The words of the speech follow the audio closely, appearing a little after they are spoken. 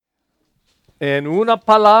En una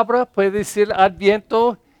palabra, puede decir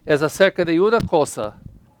Adviento es acerca de una cosa,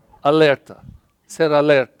 alerta, ser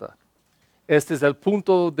alerta. Este es el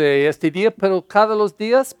punto de este día, pero cada los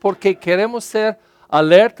días, porque queremos ser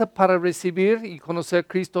alerta para recibir y conocer a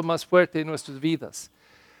Cristo más fuerte en nuestras vidas.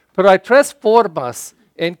 Pero hay tres formas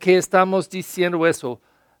en que estamos diciendo eso.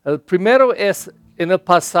 El primero es en el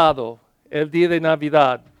pasado, el día de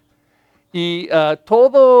Navidad. Y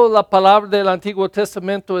toda la palabra del Antiguo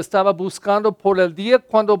Testamento estaba buscando por el día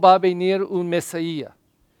cuando va a venir un Mesías.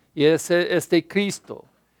 Y ese es de Cristo.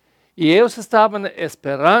 Y ellos estaban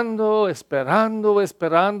esperando,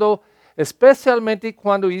 especialmente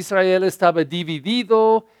cuando Israel estaba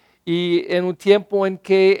dividido y en un tiempo en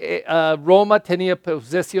que Roma tenía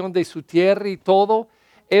posesión de su tierra y todo.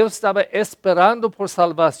 Ellos estaban esperando por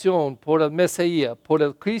salvación, por el Mesías, por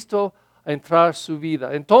el Cristo a entrar a su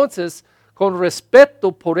vida. Entonces, con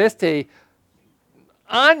respeto por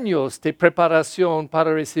años de preparación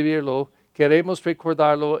para recibirlo, queremos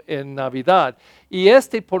recordarlo en Navidad. Y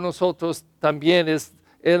por nosotros también es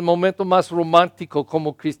el momento más romántico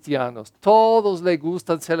como cristianos. Todos les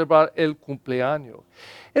gustan celebrar el cumpleaños.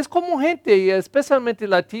 Es como gente, especialmente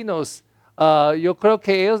latinos, yo creo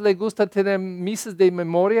que a ellos les gusta tener misas de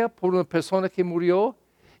memoria por una persona que murió.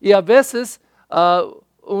 Y a veces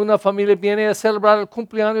una familia viene a celebrar el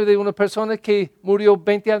cumpleaños de una persona que murió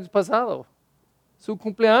 20 años pasado, su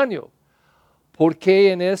cumpleaños.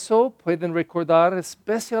 Porque en eso pueden recordar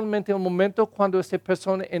especialmente el momento cuando esta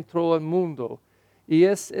persona entró al mundo. Y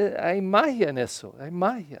hay magia en eso, hay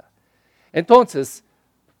magia. Entonces,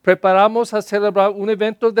 preparamos a celebrar un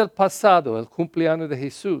evento del pasado, el cumpleaños de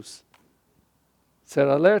Jesús. Ser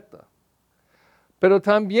alerta. Pero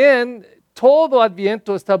también todo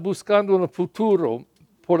Adviento está buscando un futuro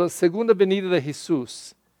por la segunda venida de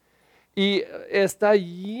Jesús. Y está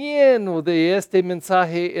lleno de este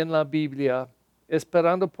mensaje en la Biblia,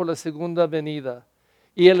 esperando por la segunda venida.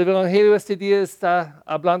 Y el Evangelio este día está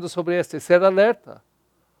hablando sobre ser alerta.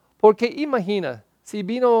 Porque imagina, si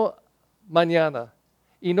vino mañana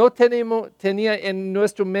y no tenía en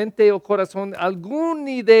nuestra mente o corazón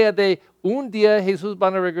alguna idea de un día Jesús va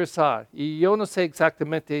a regresar. Y yo no sé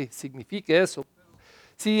exactamente qué significa eso.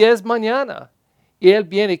 Si es mañana y Él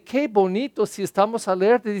viene, qué bonito si estamos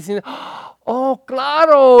alertas diciendo, oh,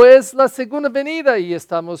 claro, es la segunda venida y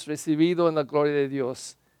estamos recibidos en la gloria de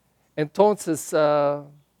Dios. Entonces, la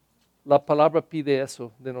palabra pide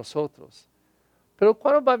eso de nosotros. Pero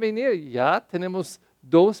 ¿cuándo va a venir? Ya tenemos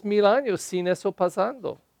 2000 años sin eso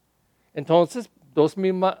pasando. Entonces,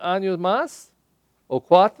 2000 años más, o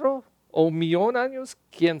 4, o 1,000,000 años,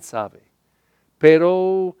 quién sabe.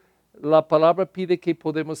 Pero la palabra pide que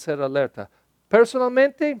podemos ser alerta.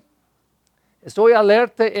 Personalmente, estoy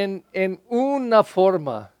alerta en una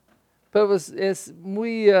forma, pero es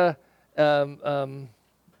muy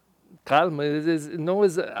calma, no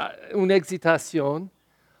es una excitación.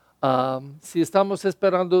 Si estamos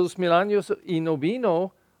esperando 2000 años y no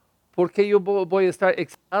vino, ¿por qué yo voy a estar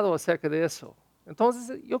excitado acerca de eso?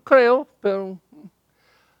 Entonces, yo creo, pero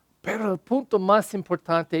el punto más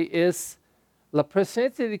importante es la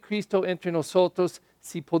presencia de Cristo entre nosotros,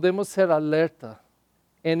 si podemos ser alerta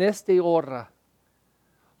en esta hora.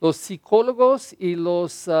 Los psicólogos y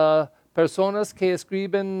las personas que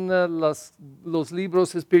escriben los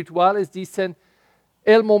libros espirituales dicen,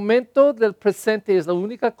 el momento del presente es la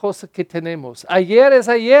única cosa que tenemos. Ayer es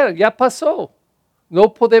ayer, ya pasó.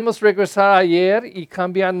 No podemos regresar a ayer y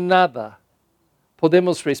cambiar nada.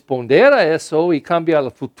 Podemos responder a eso y cambiar el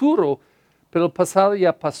futuro, pero el pasado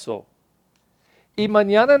ya pasó. Y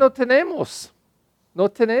mañana no tenemos.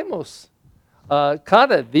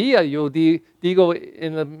 Cada día yo digo,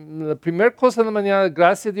 en la primera cosa de la mañana,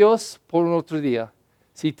 gracias a Dios por un otro día.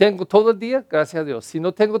 Si tengo todo el día, gracias a Dios. Si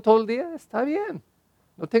no tengo todo el día, está bien.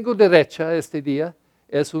 No tengo derecho a este día,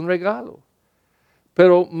 es un regalo.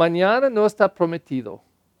 Pero mañana no está prometido.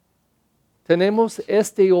 Tenemos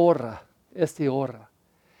esta hora.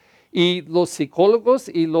 Y los psicólogos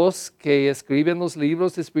y los que escriben los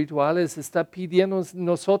libros espirituales están pidiendo a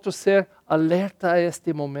nosotros ser alerta a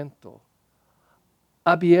este momento.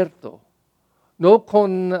 Abierto. No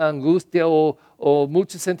con angustia o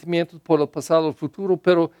muchos sentimientos por el pasado o el futuro,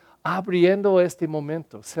 pero abriendo este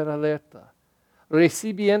momento, ser alerta.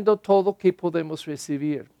 Recibiendo todo que podemos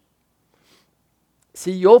recibir.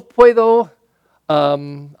 Si yo puedo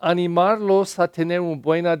animarlos a tener un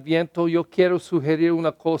buen Adviento, yo quiero sugerir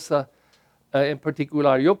una cosa en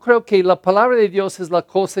particular. Yo creo que la palabra de Dios es la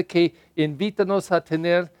cosa que invítanos a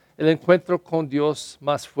tener el encuentro con Dios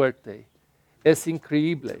más fuerte. Es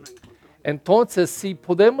increíble. Entonces, si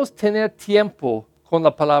podemos tener tiempo con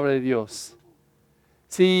la palabra de Dios,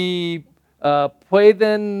 si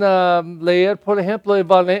Pueden leer, por ejemplo, el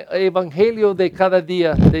Evangelio de cada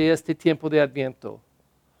día de este tiempo de Adviento.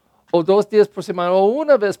 O 2 días por semana, o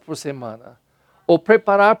una vez por semana. O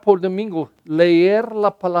preparar por domingo, leer la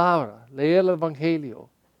palabra, leer el Evangelio.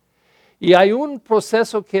 Y hay un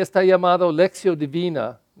proceso que está llamado lección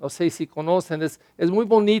divina. No sé si conocen, es muy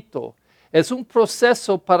bonito. Es un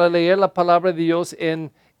proceso para leer la palabra de Dios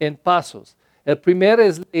en pasos. El primero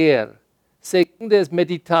es leer. Segundo es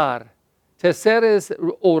meditar. Tercero es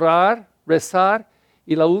orar, rezar.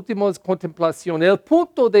 Y la última es contemplación. El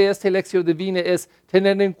punto de esta lección divina es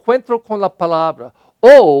tener un encuentro con la palabra.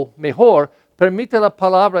 O, mejor, permite la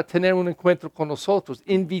palabra tener un encuentro con nosotros.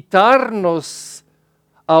 Invitarnos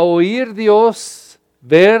a oír Dios,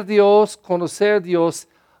 ver Dios, conocer Dios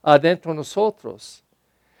adentro de nosotros.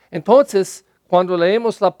 Entonces, cuando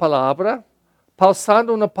leemos la palabra,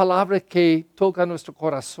 pausando una palabra que toca nuestro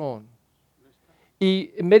corazón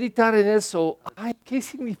y meditar en eso, ay, ¿qué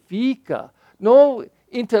significa? No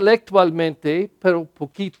intelectualmente, pero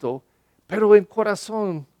poquito, pero en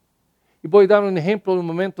corazón. Y voy a dar un ejemplo en un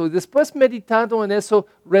momento. Después, meditando en eso,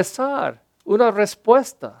 rezar una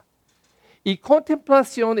respuesta. Y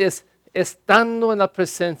contemplación es estando en la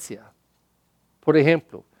presencia. Por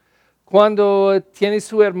ejemplo, cuando tiene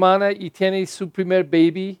su hermana y tiene su primer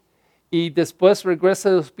baby y después regresa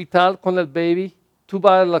al hospital con el baby, tú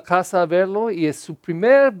vas a la casa a verlo y es su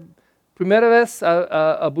primera vez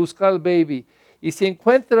a buscar al baby. Y se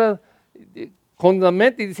encuentra con la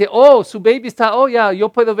mente y dice, oh, su baby está, oh, ya,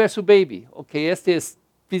 yo puedo ver su baby. Ok, este es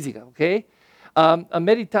física, ok. A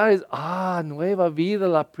meditar es, nueva vida,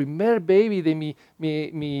 la primer baby de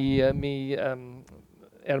mi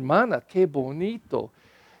hermana, qué bonito.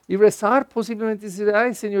 Y rezar posiblemente decir,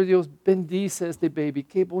 ay Señor Dios, bendice a este baby,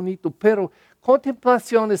 qué bonito. Pero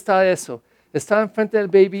contemplación está eso, está enfrente del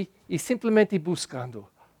baby y simplemente buscando.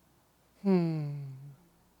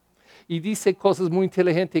 Y dice cosas muy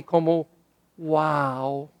inteligentes como,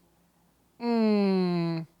 wow.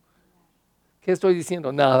 ¿Qué estoy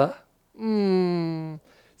diciendo? Nada.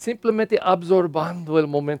 Simplemente absorbando el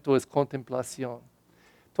momento es contemplación.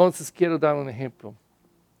 Entonces quiero dar un ejemplo.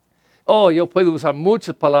 Yo puedo usar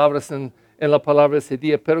muchas palabras en la palabra ese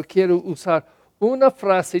día, pero quiero usar una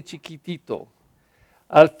frase chiquitito.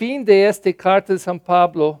 Al fin de esta carta de San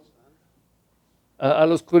Pablo a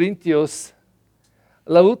los Corintios,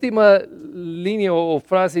 la última línea o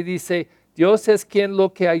frase dice, Dios es quien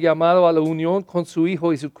lo que ha llamado a la unión con su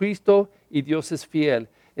Hijo Jesucristo y Dios es fiel.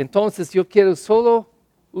 Entonces yo quiero solo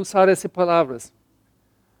usar esas palabras.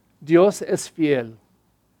 Dios es fiel.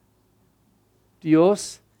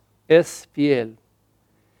 Dios es fiel.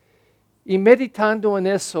 Y meditando en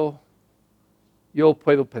eso, yo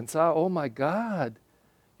puedo pensar, oh my God,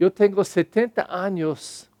 yo tengo 70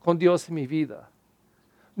 años con Dios en mi vida.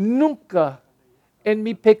 Nunca en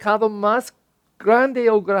mi pecado más grande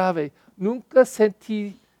o grave, nunca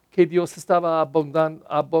sentí que Dios estaba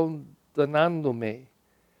abandonándome,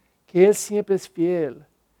 que Él siempre es fiel,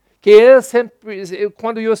 que Él siempre,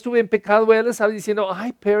 cuando yo estuve en pecado, Él estaba diciendo,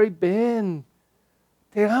 ay Perry, ven,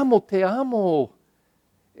 te amo,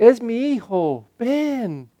 es mi hijo,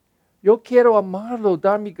 ven, yo quiero amarlo,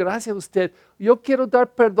 dar mi gracia a usted, yo quiero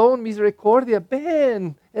dar perdón, misericordia,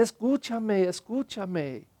 ven, escúchame.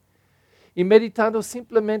 Y meditando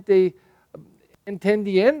simplemente,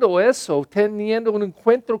 entendiendo eso, teniendo un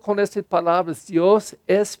encuentro con estas palabras, Dios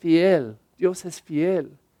es fiel.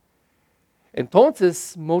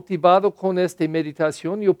 Entonces, motivado con esta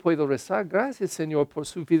meditación, yo puedo rezar, gracias Señor por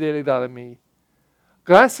su fidelidad a mí.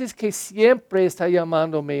 Gracias que siempre está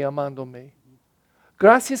llamándome, amándome.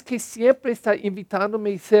 Gracias que siempre está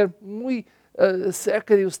invitándome a ser muy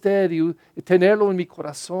cerca de usted y tenerlo en mi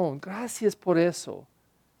corazón. Gracias por eso.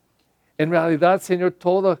 En realidad, Señor,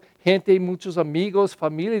 toda gente, muchos amigos,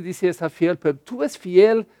 familia, dice está fiel, pero tú eres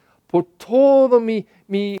fiel por todo mi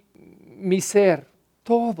ser,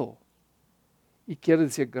 todo. Y quiero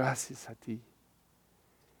decir gracias a ti.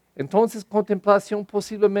 Entonces, contemplación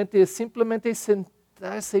posiblemente es simplemente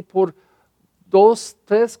sentarse por 2,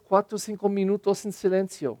 3, 4, 5 minutos en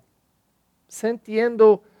silencio.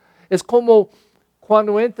 Sintiendo, es como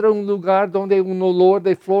cuando entra a un lugar donde hay un olor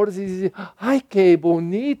de flores y dice, ay, qué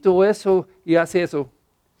bonito eso, y hace eso.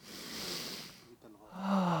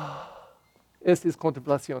 Esta es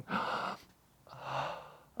contemplación.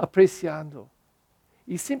 Apreciando.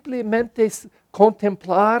 Y simplemente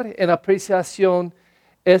contemplar en apreciación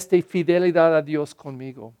esta fidelidad a Dios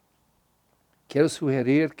conmigo. Quiero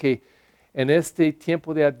sugerir que en este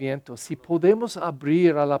tiempo de Adviento, si podemos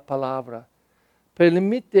abrir a la palabra,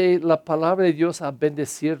 permite la palabra de Dios a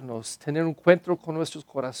bendecirnos, tener un encuentro con nuestros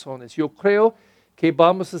corazones. Yo creo que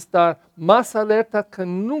vamos a estar más alerta que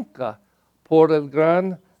nunca por la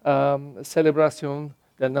gran celebración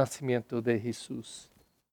del nacimiento de Jesús.